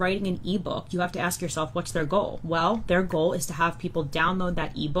if they're writing an ebook, you have to ask yourself, what's their goal? Well, their goal is to have people download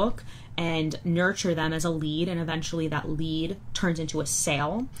that ebook and nurture them as a lead, and eventually that lead turns into a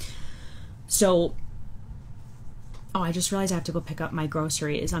sale. So I just realized I have to go pick up my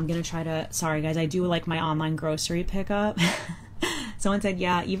groceries. I'm gonna try to, sorry guys, I do like my online grocery pickup. Someone said,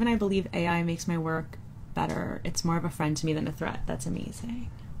 yeah, even I believe AI makes my work better. It's more of a friend to me than a threat. That's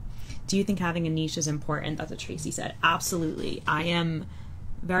amazing. Do you think having a niche is important? That's what Tracy said. Absolutely. I am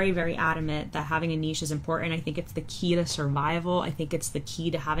very, very adamant that having a niche is important. I think it's the key to survival. I think it's the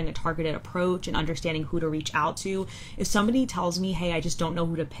key to having a targeted approach and understanding who to reach out to. If somebody tells me, hey, I just don't know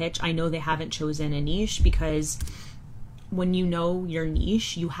who to pitch, I know they haven't chosen a niche, because when you know your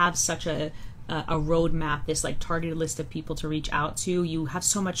niche, you have such a a roadmap, this like targeted list of people to reach out to, you have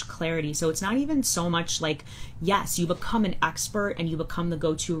so much clarity. So it's not even so much like, yes, you become an expert and you become the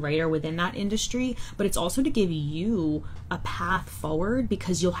go-to writer within that industry, but it's also to give you a path forward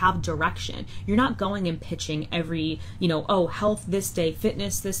because you'll have direction. You're not going and pitching every, oh, health this day,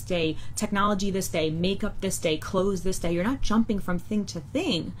 fitness this day, technology this day, makeup this day, clothes this day. You're not jumping from thing to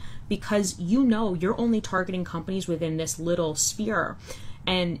thing because you're only targeting companies within this little sphere.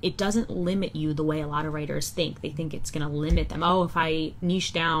 And it doesn't limit you the way a lot of writers think. They think it's going to limit them. Oh, if I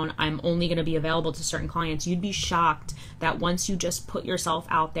niche down, I'm only going to be available to certain clients. You'd be shocked that once you just put yourself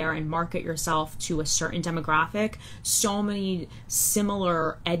out there and market yourself to a certain demographic, so many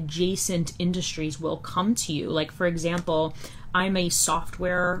similar adjacent industries will come to you. Like, for example, I'm a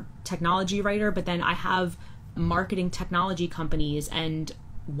software technology writer, but then I have marketing technology companies and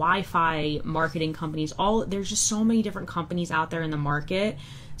Wi-Fi marketing companies. There's just so many different companies out there in the market.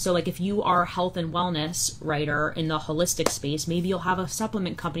 So like if you are a health and wellness writer in the holistic space, maybe you'll have a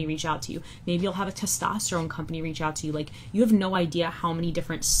supplement company reach out to you. Maybe you'll have a testosterone company reach out to you. Like, you have no idea how many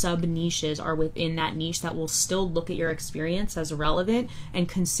different sub niches are within that niche that will still look at your experience as relevant and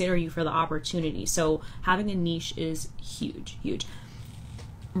consider you for the opportunity. So having a niche is huge, huge.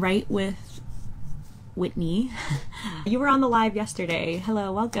 Right with Whitney, you were on the live yesterday.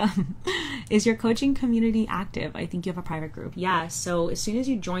 Hello, welcome. Is your coaching community active? I think you have a private group. Yeah, so as soon as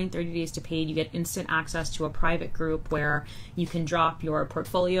you join 30 Days to Paid, you get instant access to a private group where you can drop your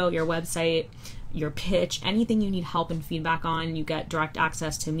portfolio, your website, your pitch, anything you need help and feedback on. You get direct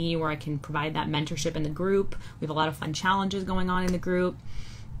access to me where I can provide that mentorship in the group. We have a lot of fun challenges going on in the group.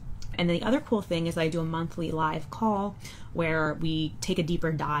 And then the other cool thing is I do a monthly live call where we take a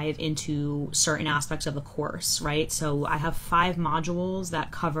deeper dive into certain aspects of the course, right? So I have 5 modules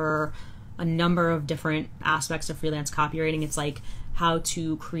that cover a number of different aspects of freelance copywriting. It's like how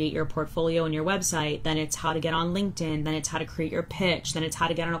to create your portfolio and your website, then it's how to get on LinkedIn, then it's how to create your pitch, then it's how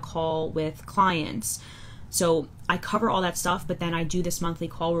to get on a call with clients. So I cover all that stuff, but then I do this monthly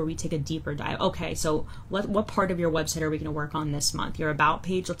call where we take a deeper dive. Okay, so what part of your website are we going to work on this month? Your about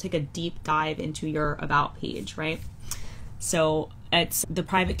page. We'll take a deep dive into your about page, right? So it's the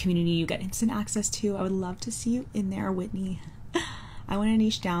private community you get instant access to. I would love to see you in there, Whitney. I want to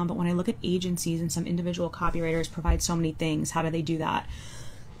niche down, but when I look at agencies and some individual copywriters provide so many things, how do they do that?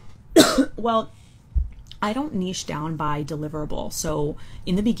 Well, I don't niche down by deliverable. So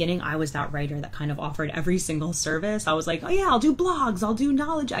in the beginning, I was that writer that kind of offered every single service. I was like, oh yeah, I'll do blogs, I'll do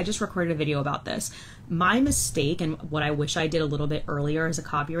knowledge. I just recorded a video about this. My mistake, and what I wish I did a little bit earlier as a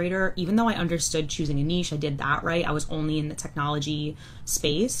copywriter, even though I understood choosing a niche, I did that right. I was only in the technology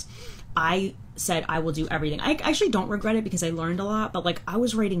space. I said I will do everything. I actually don't regret it because I learned a lot, but like I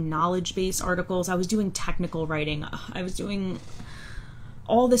was writing knowledge-based articles. I was doing technical writing. I was doing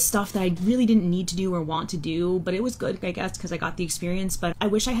all this stuff that I really didn't need to do or want to do, but it was good, I guess, because I got the experience. But I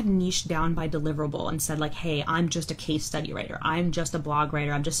wish I had niched down by deliverable and said like, hey, I'm just a case study writer. I'm just a blog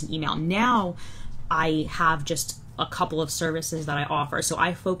writer. I'm just an email. Now I have just a couple of services that I offer. So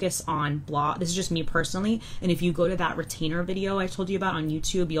I focus on blog. This is just me personally. And if you go to that retainer video I told you about on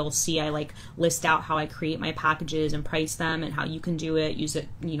YouTube, you'll see I like list out how I create my packages and price them and how you can do it. Use it,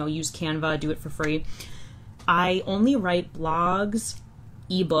 use Canva, do it for free. I only write blogs,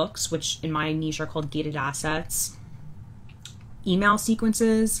 ebooks, which in my niche are called gated assets, email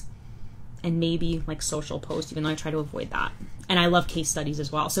sequences, and maybe like social posts, even though I try to avoid that. And I love case studies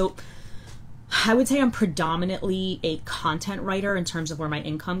as well. So I would say I'm predominantly a content writer in terms of where my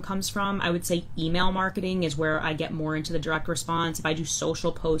income comes from. I would say email marketing is where I get more into the direct response. If I do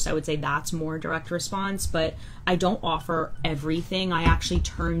social posts, I would say that's more direct response, but I don't offer everything. I actually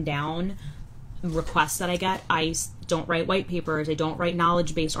turn down requests that I get. I don't write white papers. I don't write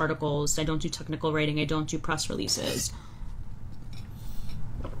knowledge-based articles. I don't do technical writing. I don't do press releases.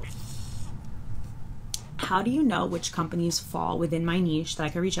 How do you know which companies fall within my niche that I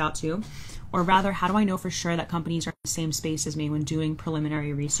can reach out to? Or rather, how do I know for sure that companies are in the same space as me when doing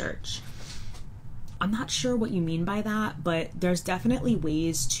preliminary research? I'm not sure what you mean by that, but there's definitely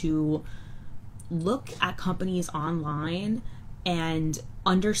ways to look at companies online and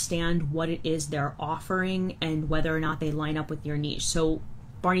understand what it is they're offering and whether or not they line up with your niche. So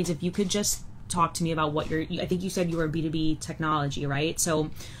Barney's, if you could just talk to me about what I think you said you were B2B technology, right? So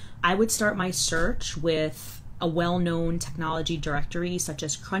I would start my search with a well-known technology directory such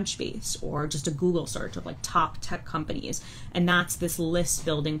as Crunchbase, or just a Google search of like top tech companies. And that's this list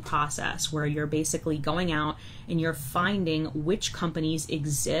building process where you're basically going out and you're finding which companies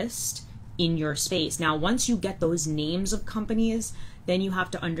exist in your space. Now, once you get those names of companies, then you have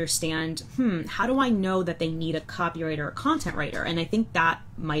to understand, how do I know that they need a copywriter or content writer? And I think that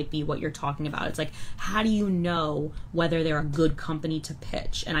might be what you're talking about. It's like, how do you know whether they're a good company to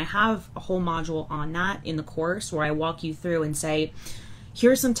pitch? And I have a whole module on that in the course where I walk you through and say,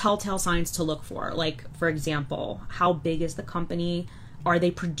 here's some telltale signs to look for. Like, for example, how big is the company? Are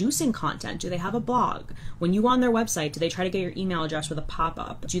they producing content? Do they have a blog? When you go on their website, do they try to get your email address with a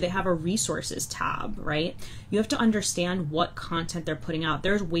pop-up? Do they have a resources tab, right? You have to understand what content they're putting out.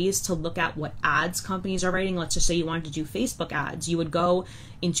 There's ways to look at what ads companies are writing. Let's just say you wanted to do Facebook ads. You would go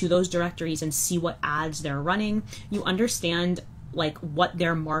into those directories and see what ads they're running. You understand like what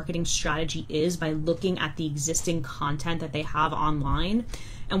their marketing strategy is by looking at the existing content that they have online.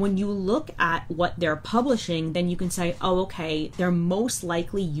 And when you look at what they're publishing, then you can say, oh, okay, they're most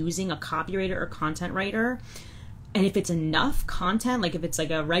likely using a copywriter or content writer. And if it's enough content, like if it's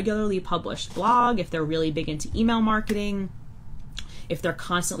like a regularly published blog, if they're really big into email marketing, if they're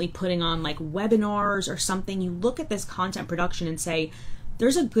constantly putting on like webinars or something, you look at this content production and say,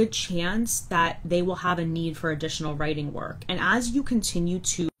 there's a good chance that they will have a need for additional writing work. And as you continue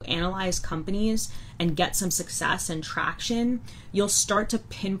to analyze companies and get some success and traction, you'll start to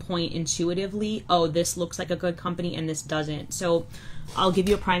pinpoint intuitively, oh, this looks like a good company and this doesn't. So I'll give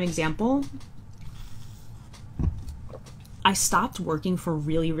you a prime example. I stopped working for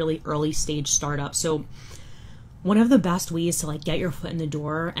really, really early stage startups. So one of the best ways to like get your foot in the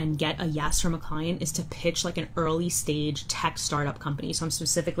door and get a yes from a client is to pitch like an early stage tech startup company. So I'm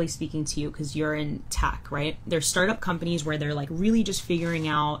specifically speaking to you because you're in tech, right? There's startup companies where they're like really just figuring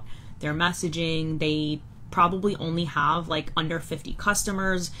out their messaging. They probably only have like under 50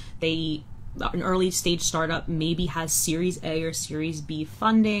 customers. An early stage startup maybe has Series A or Series B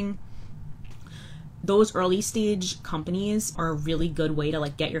funding. Those early stage companies are a really good way to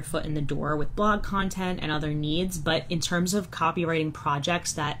like get your foot in the door with blog content and other needs. But in terms of copywriting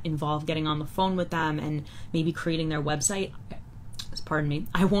projects that involve getting on the phone with them and maybe creating their website, pardon me,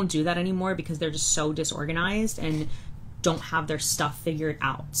 I won't do that anymore because they're just so disorganized and don't have their stuff figured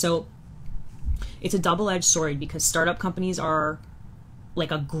out. So it's a double-edged sword because startup companies are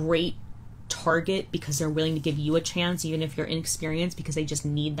like a great target because they're willing to give you a chance even if you're inexperienced because they just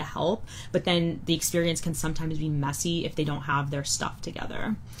need the help. But then the experience can sometimes be messy if they don't have their stuff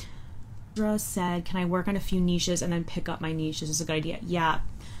together. Ezra said, can I work on a few niches and then pick up my niches? Is a good idea. Yeah,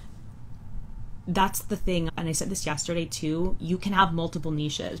 that's the thing. And I said this yesterday too. You can have multiple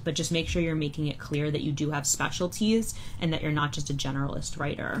niches, but just make sure you're making it clear that you do have specialties and that you're not just a generalist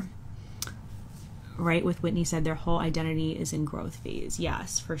writer. Right, with Whitney said their whole identity is in growth phase.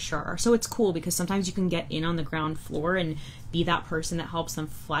 Yes, for sure. So it's cool because sometimes you can get in on the ground floor and be that person that helps them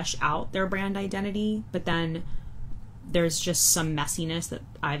flesh out their brand identity. But then there's just some messiness that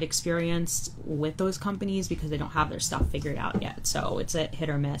I've experienced with those companies because they don't have their stuff figured out yet. So it's a hit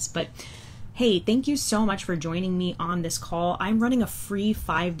or miss. But hey, thank you so much for joining me on this call. I'm running a free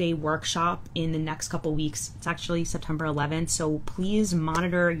 5-day workshop in the next couple weeks. It's actually September 11th. So please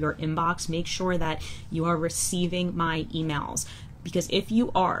monitor your inbox. Make sure that you are receiving my emails. Because if you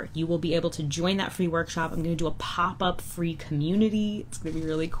are, you will be able to join that free workshop. I'm going to do a pop-up free community. It's going to be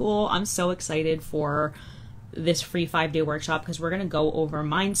really cool. I'm so excited for this free 5-day workshop because we're going to go over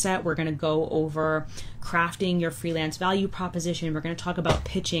mindset. We're going to go over crafting your freelance value proposition. We're going to talk about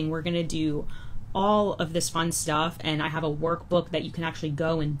pitching. We're going to do all of this fun stuff. And I have a workbook that you can actually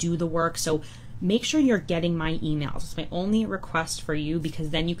go and do the work. So make sure you're getting my emails. It's my only request for you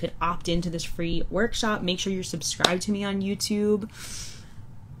because then you could opt into this free workshop. Make sure you're subscribed to me on YouTube.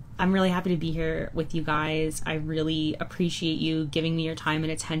 I'm really happy to be here with you guys. I really appreciate you giving me your time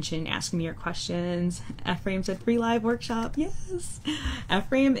and attention, asking me your questions. Ephraim said free live workshop. Yes.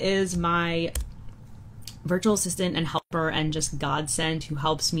 Ephraim is my virtual assistant and helper and just godsend who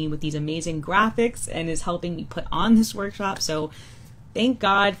helps me with these amazing graphics and is helping me put on this workshop. So thank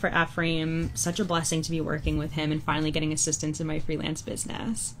God for Ephraim. Such a blessing to be working with him and finally getting assistance in my freelance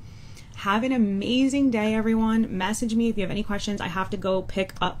business. Have an amazing day, everyone. Message me if you have any questions. I have to go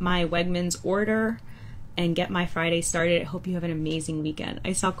pick up my Wegmans order and get my Friday started. I hope you have an amazing weekend.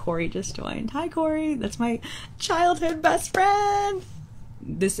 I saw Corey just joined. Hi, Corey. That's my childhood best friend.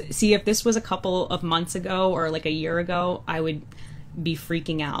 If this was a couple of months ago or like a year ago, I would be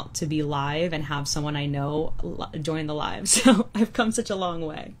freaking out to be live and have someone I know join the live. So I've come such a long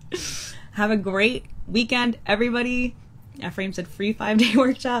way. Have a great weekend, everybody. Ephraim said free 5-day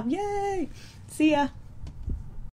workshop. Yay! See ya.